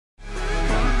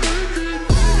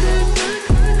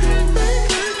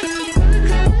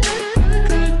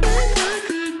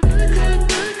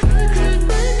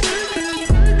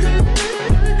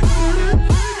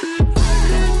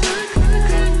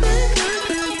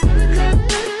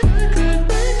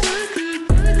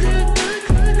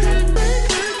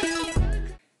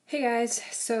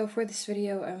So for this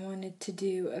video, I wanted to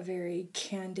do a very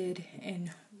candid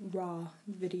and raw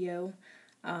video.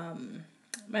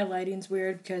 My lighting's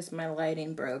weird because my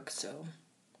lighting broke, so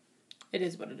it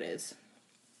is what it is.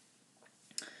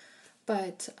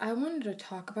 But I wanted to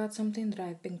talk about something that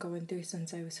I've been going through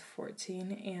since I was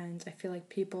 14, and I feel like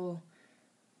people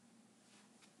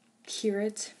hear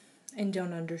it and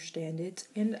don't understand it,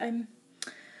 and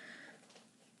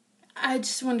I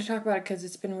just wanted to talk about it because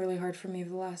it's been really hard for me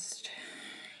the last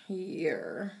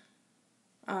year.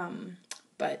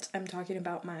 But I'm talking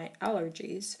about my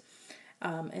allergies.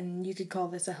 And you could call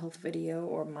this a health video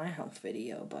or my health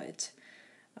video, but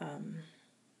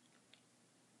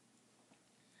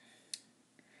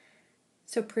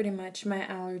so pretty much my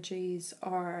allergies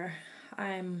are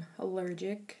I'm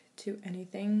allergic to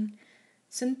anything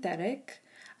synthetic.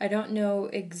 I don't know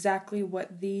exactly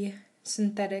what the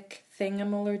synthetic thing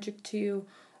I'm allergic to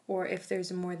or if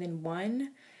there's more than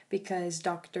one because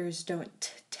doctors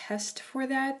don't test for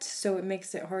that, so it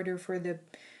makes it harder for the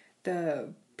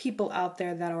people out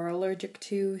there that are allergic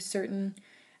to certain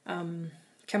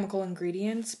chemical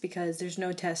ingredients because there's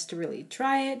no test to really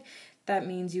try it. That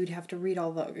means you'd have to read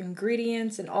all the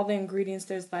ingredients, and all the ingredients,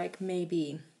 there's like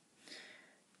maybe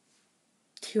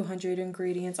 200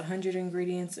 ingredients, 100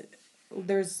 ingredients.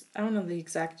 I don't know the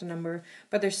exact number,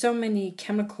 but there's so many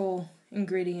chemical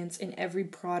ingredients in every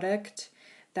product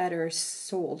that are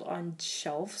sold on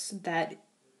shelves that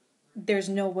there's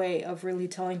no way of really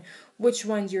telling which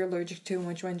ones you're allergic to and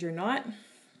which ones you're not.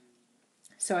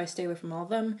 So I stay away from all of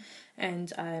them,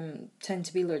 and I tend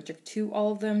to be allergic to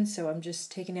all of them, so I'm just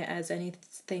taking it as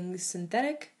anything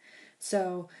synthetic.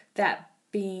 So that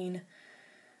being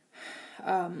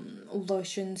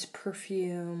lotions,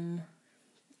 perfume,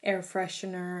 air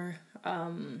freshener,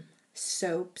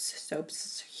 soaps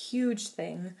is a huge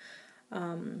thing,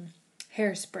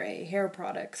 hairspray, hair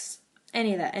products,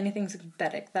 any of that, anything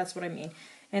synthetic, that's what I mean.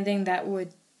 Anything that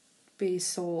would be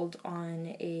sold on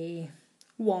a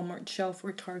Walmart shelf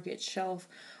or Target shelf,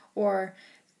 or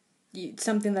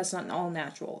something that's not all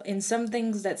natural. And some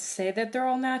things that say that they're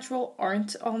all natural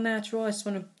aren't all natural. I just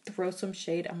want to throw some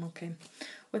shade. I'm okay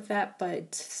with that,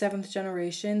 but 7th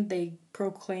generation, they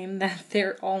proclaim that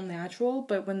they're all natural,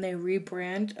 but when they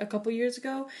rebrand a couple years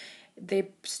ago, they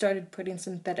started putting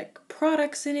synthetic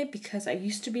products in it because I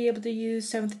used to be able to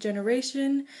use 7th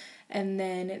generation, and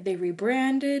then they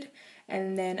rebranded,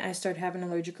 and then I started having an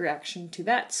allergic reaction to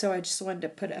that, so I just wanted to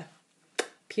put a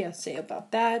PSA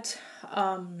about that.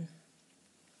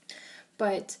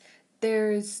 But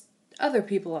there's other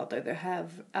people out there that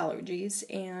have allergies,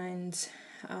 and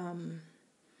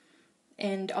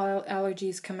all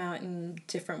allergies come out in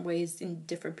different ways in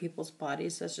different people's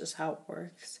bodies. That's just how it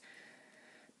works.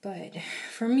 But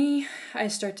for me, I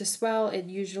start to swell. It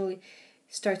usually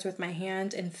starts with my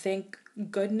hand, and thank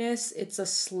goodness it's a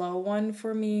slow one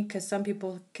for me because some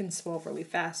people can swell really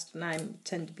fast, and I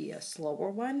tend to be a slower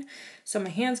one. So my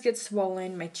hands get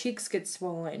swollen, my cheeks get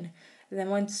swollen, and then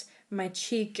once my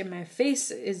cheek and my face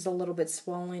is a little bit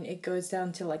swollen, it goes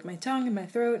down to like my tongue and my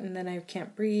throat, and then I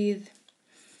can't breathe.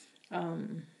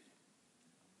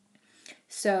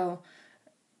 So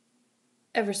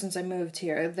ever since I moved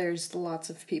here, there's lots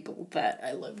of people that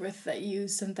I live with that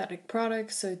use synthetic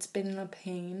products, so it's been a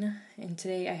pain. And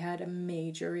today I had a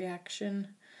major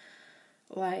reaction.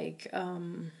 Like, I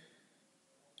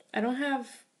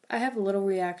have little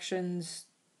reactions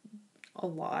a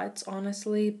lot,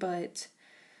 honestly, but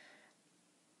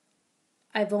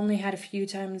I've only had a few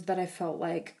times that I felt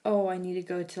like, oh, I need to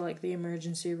go to like the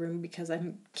emergency room because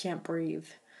I can't breathe.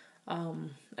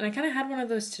 And I kind of had one of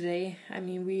those today. I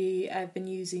mean, I've been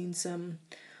using some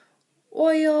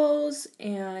oils,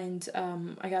 and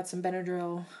I got some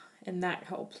Benadryl, and that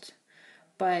helped.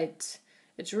 But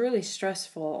it's really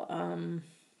stressful, and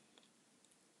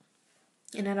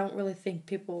I don't really think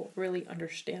people really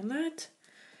understand that.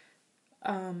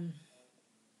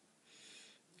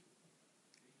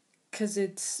 Because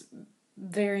it's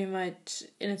very much,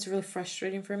 and it's really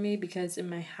frustrating for me because in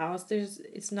my house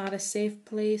it's not a safe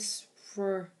place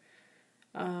for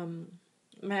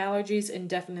my allergies, and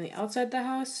definitely outside the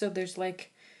house, so there's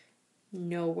like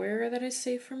nowhere that is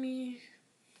safe for me.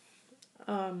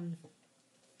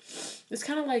 It's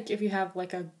kind of like if you have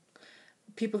like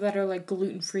people that are like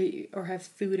gluten-free or have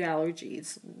food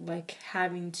allergies, like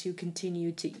having to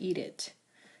continue to eat it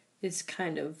is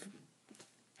kind of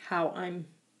how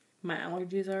my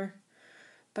allergies are.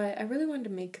 But I really wanted to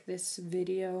make this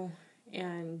video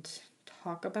and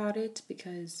talk about it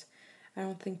because I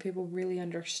don't think people really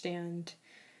understand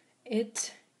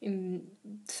it. And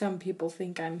some people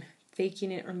think I'm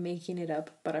faking it or making it up,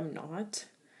 but I'm not.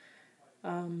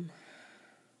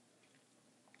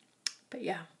 But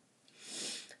yeah,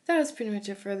 that was pretty much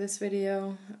it for this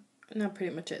video. Not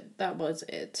pretty much it, that was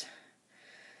it.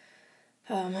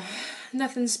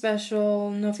 Nothing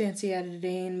special, no fancy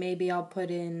editing. Maybe I'll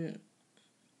put in,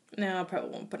 no, I probably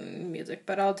won't put in music,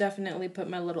 but I'll definitely put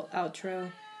my little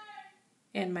outro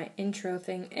and my intro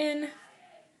thing in.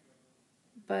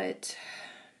 But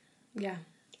yeah,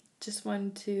 just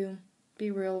wanted to be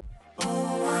real.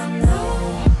 Oh, I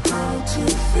know how to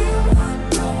feel. I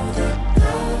know that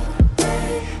love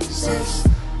exists.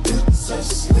 It's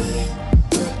asleep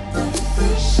with the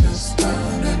vicious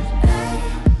burning.